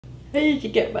I need to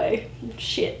get my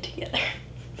shit together.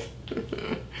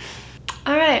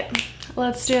 All right,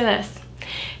 let's do this.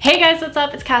 Hey guys, what's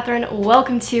up? It's Catherine.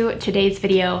 Welcome to today's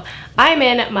video. I'm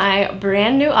in my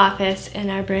brand new office in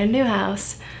our brand new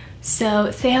house.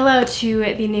 So say hello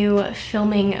to the new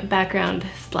filming background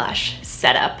slash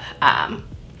setup.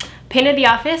 Painted the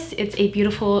office. It's a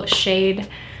beautiful shade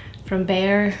from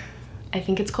Bear. I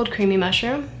think it's called Creamy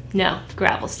Mushroom. No,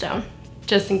 Gravelstone,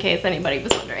 just in case anybody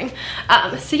was wondering.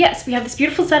 So yes, we have this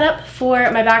beautiful setup for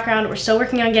my background. We're still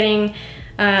working on getting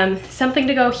something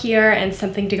to go here and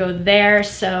something to go there.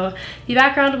 So the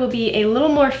background will be a little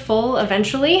more full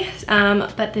eventually,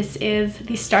 but this is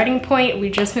the starting point. We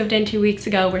just moved in 2 weeks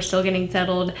ago. We're still getting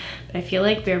settled, but I feel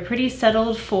like we're pretty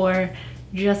settled for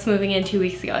just moving in 2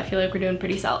 weeks ago. I feel like we're doing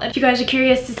pretty solid. If you guys are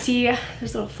curious to see,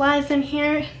 there's little flies in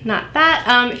here, not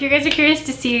that. If you guys are curious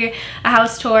to see a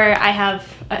house tour, I have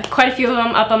quite a few of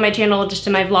them up on my channel, just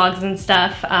in my vlogs and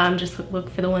stuff. Just look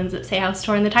for the ones that say house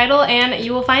tour in the title and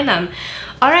you will find them.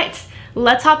 All right,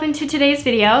 let's hop into today's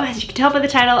video. As you can tell by the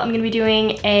title, I'm gonna be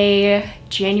doing a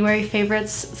January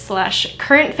favorites slash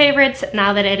current favorites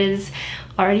now that it is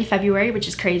already February, which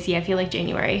is crazy. I feel like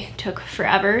January took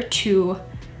forever to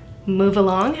move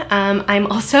along. I'm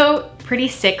also pretty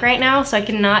sick right now, so I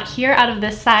cannot hear out of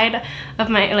this side of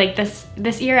my, like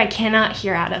this ear I cannot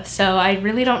hear out of, so I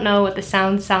really don't know what the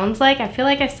sound sounds like. I feel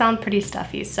like I sound pretty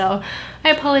stuffy, so I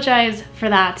apologize for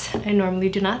that. I normally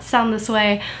do not sound this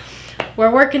way.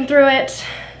 We're working through it.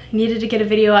 I needed to get a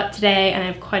video up today, and I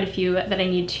have quite a few that I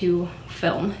need to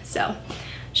film, so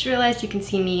just realized you can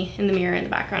see me in the mirror in the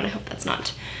background. I hope that's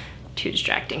not too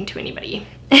distracting to anybody.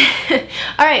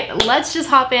 All right, let's just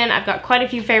hop in. I've got quite a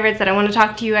few favorites that I want to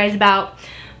talk to you guys about.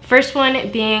 First one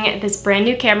being this brand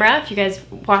new camera. If you guys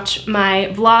watch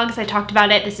my vlogs, I talked about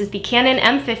it. This is the Canon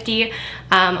M50,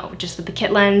 just with the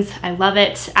kit lens. I love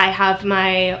it. I have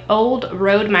my old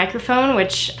Rode microphone,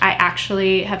 which I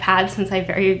actually have had since I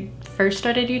very first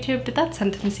started YouTube. Did that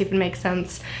sentence even make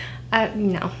sense?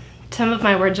 No. Some of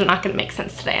my words are not going to make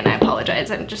sense today, and I apologize.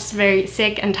 I'm just very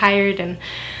sick and tired, and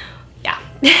yeah.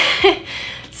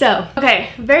 So, okay,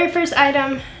 very first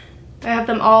item. I have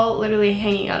them all literally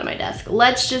hanging out of my desk.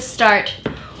 Let's just start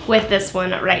with this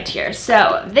one right here.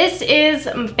 So this is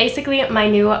basically my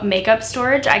new makeup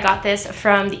storage. I got this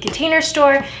from the Container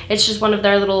Store. It's just one of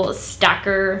their little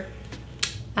stackers,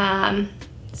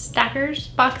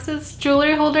 boxes,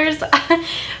 jewelry holders,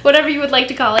 whatever you would like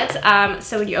to call it.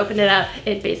 So when you open it up,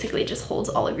 it basically just holds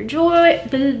all of your jewelry,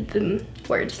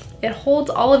 it holds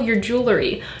all of your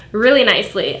jewelry really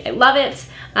nicely. I love it.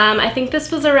 I think this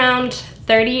was around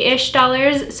 $30-ish,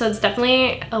 so it's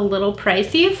definitely a little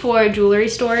pricey for jewelry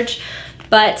storage,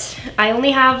 but I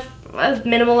only have a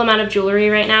minimal amount of jewelry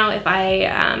right now. If I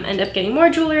end up getting more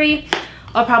jewelry,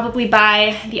 I'll probably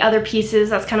buy the other pieces.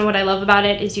 That's kind of what I love about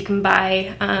it, is you can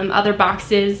buy other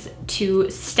boxes to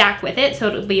stack with it, so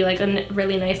it'll be like a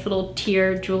really nice little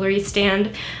tier jewelry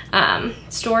stand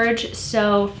storage.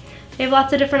 So they have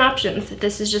lots of different options.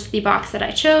 This is just the box that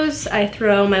I chose. I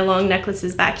throw my long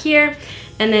necklaces back here,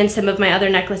 and then some of my other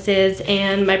necklaces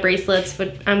and my bracelets,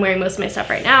 but I'm wearing most of my stuff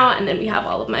right now, and then we have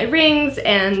all of my rings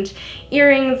and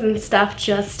earrings and stuff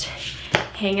just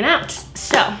hanging out.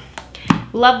 So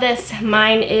love this.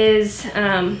 Mine is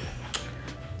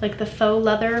like the faux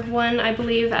leather one, I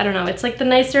believe. I don't know, it's like the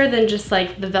nicer than just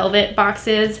like the velvet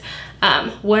boxes.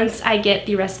 Once I get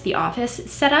the rest of the office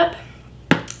set up,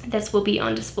 this will be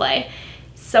on display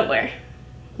somewhere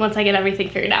once I get everything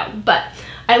figured out. But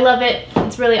I love it.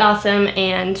 It's really awesome.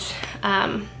 And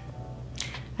I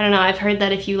don't know, I've heard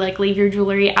that if you like leave your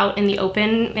jewelry out in the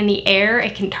open in the air,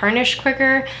 it can tarnish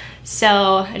quicker. So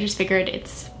I just figured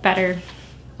it's better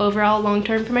overall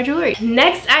long-term for my jewelry.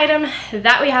 Next item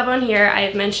that we have on here, I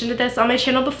have mentioned this on my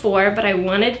channel before, but I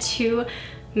wanted to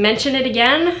mention it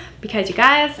again because you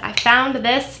guys, I found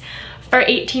this for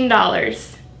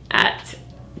 $18 at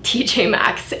TJ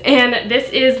Maxx, and this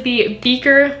is the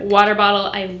Beaker water bottle.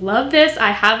 I love this.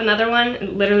 I have another one.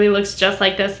 It literally looks just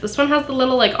like this. This one has the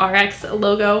little like RX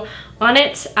logo on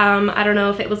it. I don't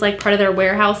know if it was like part of their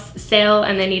warehouse sale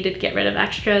and they needed to get rid of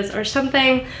extras or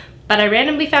something, but I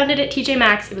randomly found it at TJ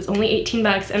Maxx. It was only 18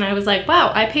 bucks, and I was like,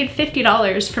 wow, I paid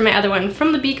 $50 for my other one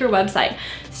from the Beaker website.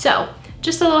 So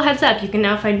just a little heads up, you can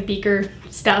now find Beaker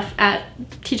stuff at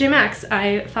TJ Maxx.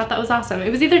 I thought that was awesome. It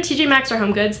was either TJ Maxx or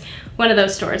Home Goods, one of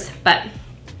those stores, but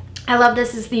I love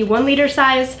this. Is the 1 liter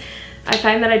size. I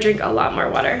find that I drink a lot more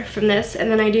water from this,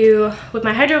 and then I do with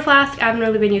my Hydro Flask. I haven't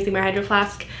really been using my Hydro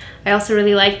Flask. I also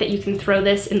really like that you can throw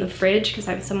this in the fridge because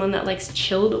I'm someone that likes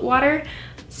chilled water.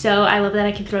 So I love that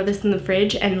I can throw this in the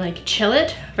fridge and like chill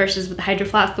it, versus with the Hydro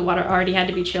Flask, the water already had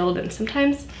to be chilled, and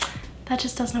sometimes that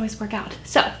just doesn't always work out.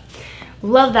 So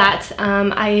love that.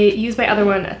 I use my other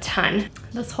one a ton.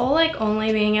 This whole like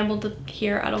only being able to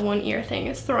hear out of one ear thing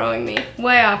is throwing me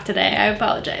way off today. I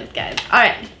apologize, guys. All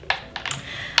right.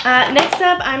 Next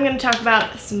up, I'm going to talk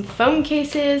about some phone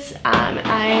cases.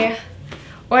 I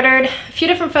ordered a few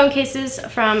different phone cases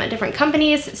from different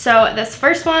companies. So this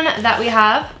first one that we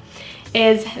have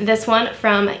is this one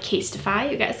from Casetify.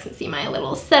 You guys can see my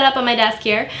little setup on my desk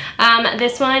here.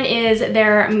 This one is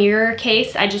their mirror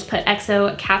case. I just put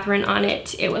EXO Kathryn on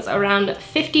it. It was around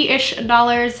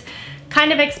 $50-ish.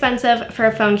 Kind of expensive for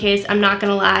a phone case, I'm not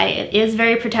gonna lie. It is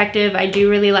very protective. I do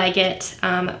really like it,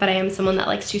 but I am someone that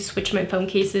likes to switch my phone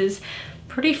cases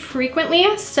pretty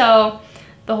frequently, so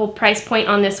the whole price point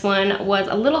on this one was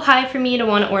a little high for me to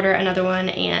want to order another one.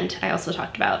 And I also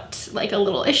talked about like a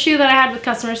little issue that I had with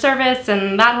customer service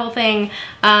and that whole thing.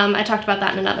 I talked about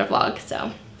that in another vlog,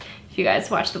 so if you guys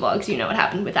watch the vlogs, you know what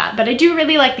happened with that. But I do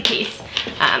really like the case.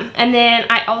 And then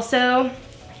I also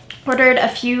ordered a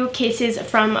few cases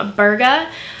from Berga.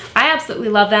 I absolutely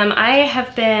love them. I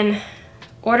have been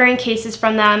ordering cases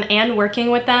from them and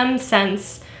working with them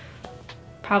since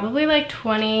probably like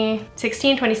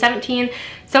 2016, 2017,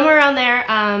 somewhere around there.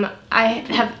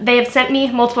 They have sent me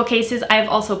multiple cases. I have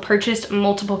also purchased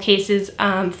multiple cases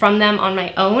from them on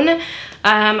my own.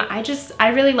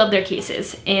 I really love their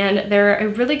cases, and they're a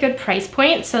really good price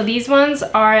point. So these ones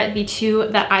are the two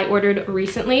that I ordered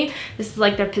recently. This is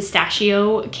like their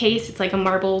pistachio case. It's like a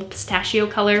marble pistachio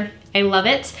color. I love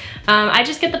it. I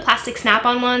just get the plastic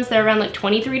snap-on ones. They're around like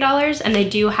 $23, and they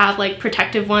do have like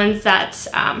protective ones that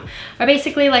are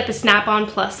basically like the snap-on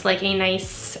plus like a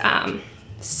nice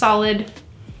solid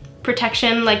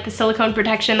protection, like the silicone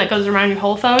protection that goes around your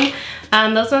whole phone.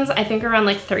 Those ones I think are around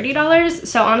like $30.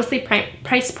 So honestly,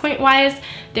 price point wise,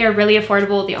 they're really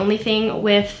affordable. The only thing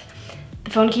with the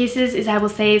phone cases is I will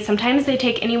say sometimes they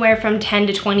take anywhere from 10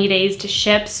 to 20 days to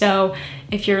ship. So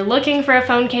if you're looking for a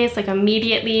phone case like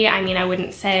immediately, I mean, I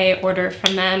wouldn't say order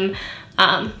from them.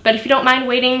 But if you don't mind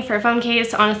waiting for a phone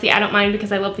case, honestly, I don't mind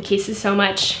because I love the cases so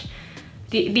much.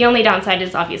 The only downside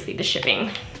is obviously the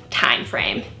shipping time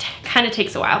frame. Kind of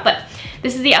takes a while, but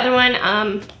this is the other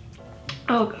one.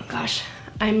 Oh gosh,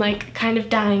 I'm like kind of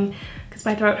dying because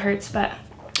my throat hurts, but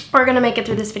we're gonna make it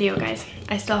through this video, guys.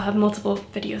 I still have multiple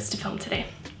videos to film today.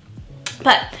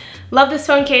 But love this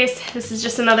phone case. This is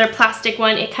just another plastic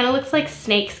one. It kind of looks like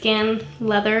snakeskin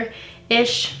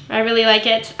leather-ish. I really like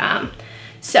it.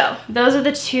 So those are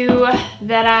the two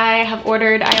that I have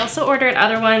ordered. I also ordered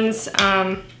other ones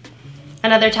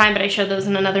another time, but I showed those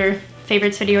in another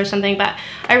favorites video or something. But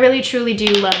I really truly do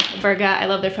love Berga. I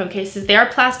love their phone cases. They are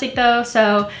plastic though,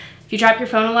 so if you drop your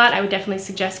phone a lot, I would definitely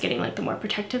suggest getting like the more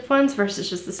protective ones versus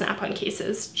just the snap-on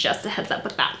cases. Just a heads up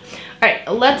with that. All right,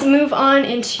 let's move on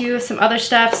into some other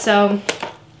stuff. So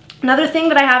another thing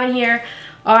that I have in here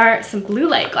are some blue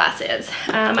light glasses.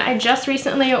 I just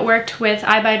recently worked with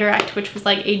iBuyDirect, which was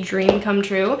like a dream come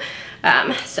true.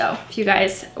 So if you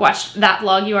guys watched that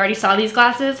vlog, you already saw these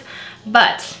glasses,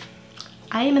 but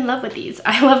I am in love with these.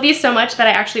 I love these so much that I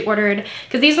actually ordered,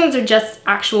 because these ones are just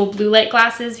actual blue light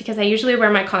glasses because I usually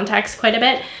wear my contacts quite a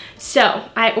bit. So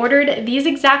I ordered these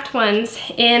exact ones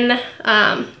in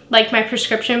like my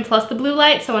prescription plus the blue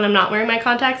light. So when I'm not wearing my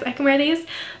contacts, I can wear these.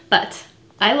 But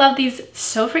I love these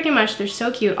so freaking much. They're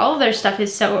so cute. All of their stuff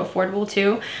is so affordable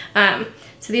too.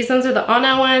 So these ones are the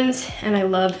Ana ones, and I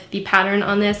love the pattern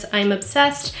on this. I'm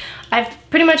obsessed. I've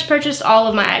pretty much purchased all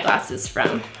of my eyeglasses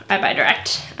from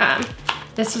iBuyDirect.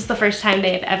 This was the first time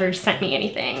they've ever sent me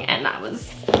anything, and that was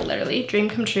literally dream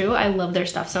come true. I love their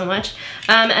stuff so much.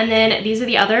 And then these are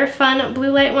the other fun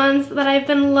blue light ones that I've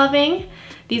been loving.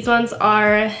 These ones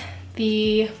are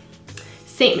the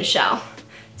Saint Michelle.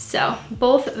 So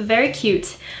both very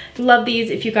cute. Love these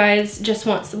if you guys just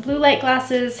want some blue light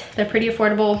glasses. They're pretty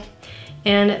affordable,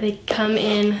 and they come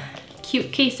in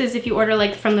cute cases if you order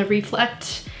like from the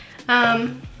Reflect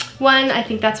one. I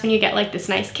think that's when you get like this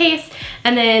nice case,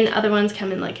 and then other ones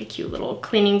come in like a cute little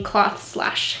cleaning cloth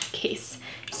slash case.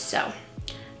 So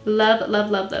love, love,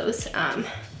 love those.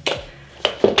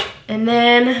 And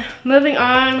then moving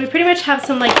on, we pretty much have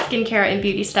some like skincare and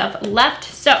beauty stuff left.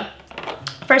 So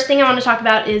first thing I want to talk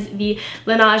about is the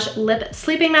Laneige Lip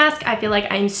Sleeping Mask. I feel like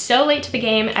I'm so late to the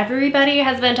game. Everybody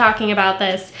has been talking about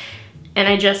this, and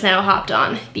I just now hopped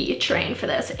on the train for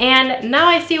this, and now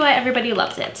I see why everybody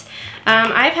loves it.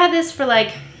 I've had this for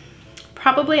like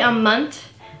probably a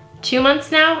month, 2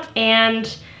 months now,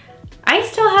 and I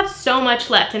still have so much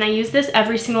left, and I use this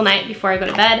every single night before I go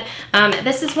to bed.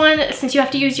 This is one, since you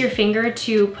have to use your finger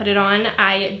to put it on,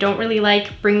 I don't really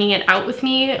like bringing it out with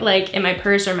me, like in my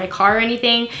purse or my car or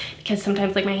anything, because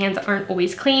sometimes like my hands aren't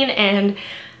always clean, and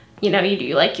you know, you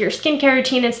do like your skincare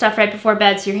routine and stuff right before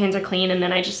bed so your hands are clean, and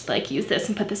then I just like use this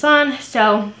and put this on.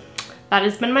 So that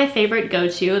has been my favorite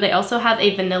go-to. They also have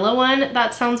a vanilla one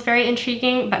that sounds very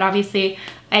intriguing, but obviously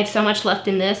I have so much left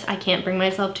in this, I can't bring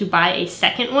myself to buy a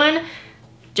second one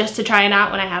just to try it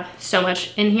out when I have so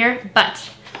much in here. But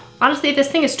honestly, this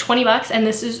thing is 20 bucks and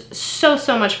this is so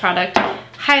much product.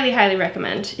 Highly, highly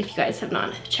recommend if you guys have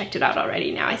not checked it out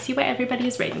already. Now I see why everybody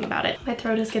is raving about it. My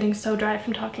throat is getting so dry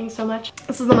from talking so much.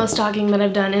 This is the most talking that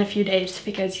I've done in a few days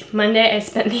because Monday I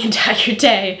spent the entire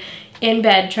day in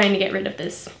bed trying to get rid of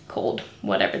this cold,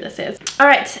 whatever this is. All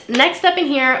right, next up in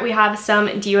here, we have some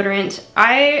deodorant.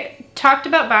 I talked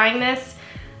about buying this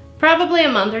probably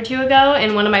a month or two ago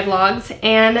in one of my vlogs,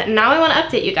 and now I want to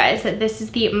update you guys that this is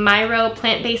the Myro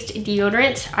plant-based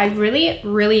deodorant. I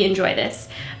really enjoy this.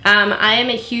 I am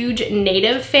a huge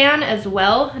Native fan as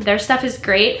well. Their stuff is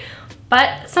great,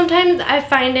 but sometimes I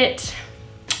find it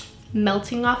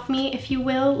melting off me, if you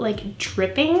will, like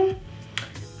dripping.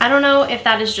 I don't know if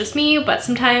that is just me, but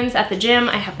sometimes at the gym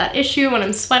I have that issue when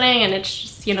I'm sweating and it's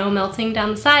just, you know, melting down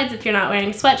the sides if you're not wearing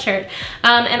a sweatshirt.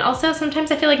 And also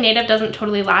sometimes I feel like Native doesn't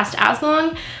totally last as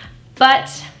long,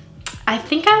 but I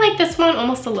think I like this one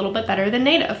almost a little bit better than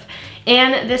Native.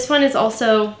 And this one is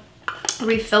also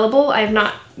refillable. I have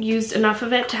not used enough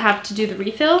of it to have to do the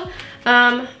refill,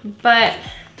 but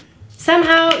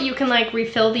somehow you can like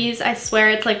refill these. I swear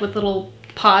it's like with little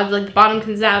pods, like the bottom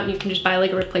comes out and you can just buy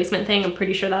like a replacement thing. I'm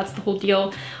pretty sure that's the whole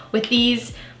deal with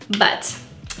these, but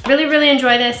really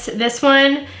enjoy this. This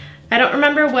one, I don't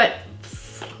remember what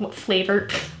flavor,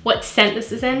 what scent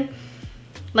this is in.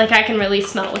 Like I can really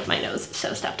smell it with my nose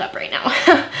so stuffed up right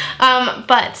now.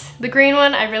 But the green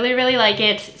one, I really like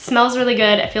it. It smells really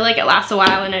good. I feel like it lasts a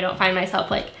while and I don't find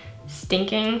myself like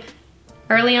stinking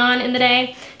early on in the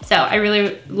day. So I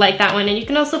really like that one, and you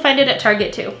can also find it at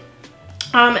Target too.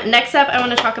 Next up, I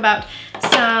want to talk about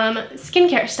some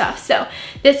skincare stuff. So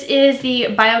this is the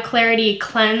BioClarity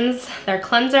Cleanse, their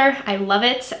cleanser. I love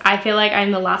it. I feel like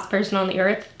I'm the last person on the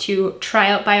earth to try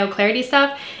out BioClarity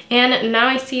stuff. And now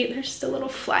I see there's still little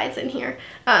flies in here.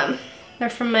 They're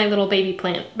from my little baby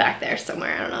plant back there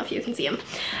somewhere. I don't know if you can see them.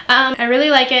 I really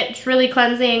like it. It's really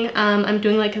cleansing. I'm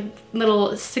doing like a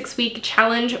little 6-week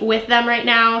challenge with them right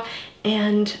now,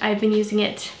 and I've been using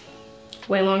it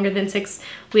way longer than 6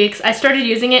 weeks. I started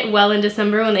using it well in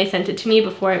December when they sent it to me,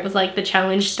 before it was like the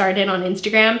challenge started on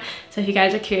Instagram. So if you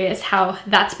guys are curious how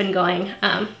that's been going,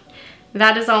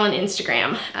 that is all on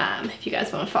Instagram, if you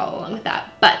guys want to follow along with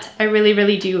that. But I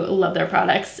really do love their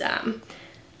products.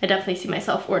 I definitely see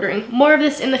myself ordering more of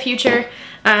this in the future.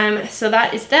 So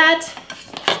that is that.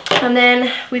 And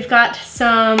then we've got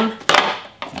some,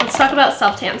 let's talk about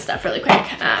self-tan stuff really quick.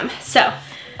 So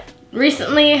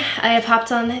recently I have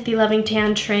hopped on the Loving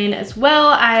Tan train as well.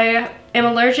 I am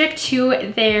allergic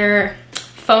to their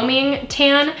foaming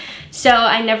tan, so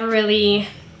I never really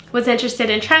was interested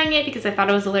in trying it because I thought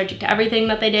I was allergic to everything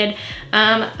that they did.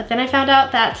 But then I found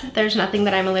out that there's nothing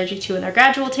that I'm allergic to in their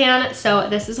gradual tan, so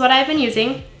this is what I've been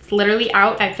using. It's literally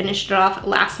out. I finished it off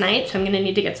last night, so I'm gonna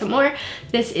need to get some more.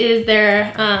 This is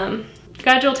their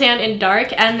gradual tan in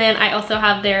dark, and then I also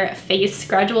have their face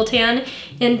gradual tan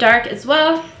in dark as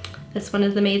well. This one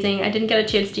is amazing. I didn't get a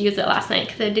chance to use it last night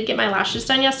because I did get my lashes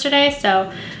done yesterday,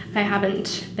 so I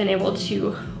haven't been able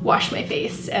to wash my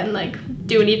face and like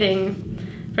do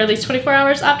anything for at least 24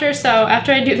 hours after. So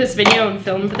after I do this video and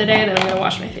film for the day, then I'm gonna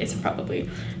wash my face and probably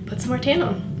put some more tan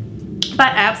on.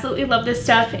 But I absolutely love this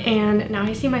stuff, and now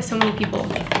I see why so many people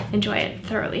enjoy it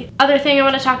thoroughly. Other thing I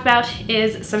want to talk about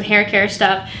is some hair care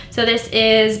stuff. So this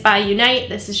is by Unite.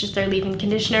 This is just their leave-in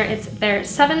conditioner. It's their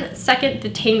 7-second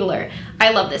detangler.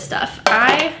 I love this stuff.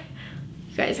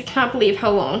 You guys, I cannot believe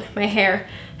how long my hair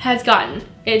has gotten.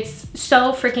 It's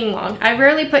so freaking long. I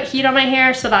rarely put heat on my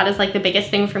hair, so that is like the biggest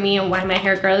thing for me and why my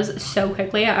hair grows so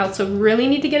quickly. I also really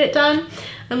need to get it done.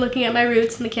 I'm looking at my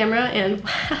roots in the camera and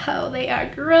wow, they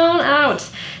are grown out.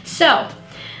 So,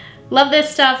 love this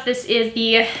stuff. This is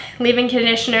the leave-in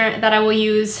conditioner that I will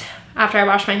use after I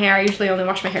wash my hair. I usually only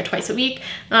wash my hair twice a week.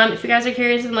 If you guys are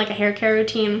curious in like a hair care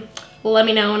routine, let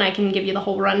me know and I can give you the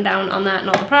whole rundown on that and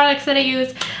all the products that I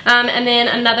use. And then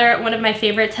another one of my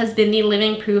favorites has been the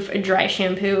Living Proof Dry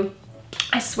Shampoo.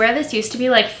 I swear this used to be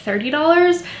like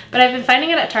 $30, but I've been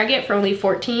finding it at Target for only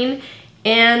 $14,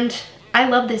 and I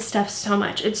love this stuff so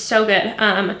much. It's so good.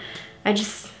 I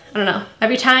don't know.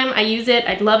 Every time I use it,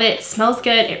 I love it. It smells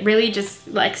good. It really just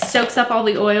like soaks up all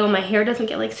the oil. My hair doesn't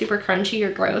get like super crunchy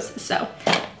or gross. So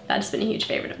that's been a huge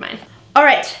favorite of mine. All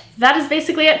right, that is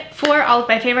basically it for all of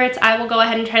my favorites. I will go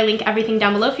ahead and try to link everything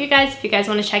down below for you guys if you guys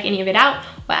want to check any of it out.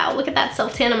 Wow, look at that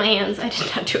self-tan on my hands. I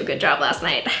did not do a good job last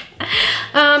night.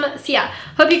 So yeah,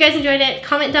 hope you guys enjoyed it.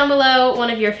 Comment down below one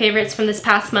of your favorites from this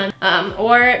past month,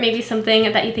 or maybe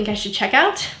something that you think I should check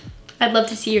out. I'd love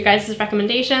to see your guys'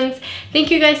 recommendations.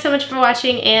 Thank you guys so much for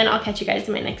watching, and I'll catch you guys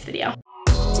in my next video.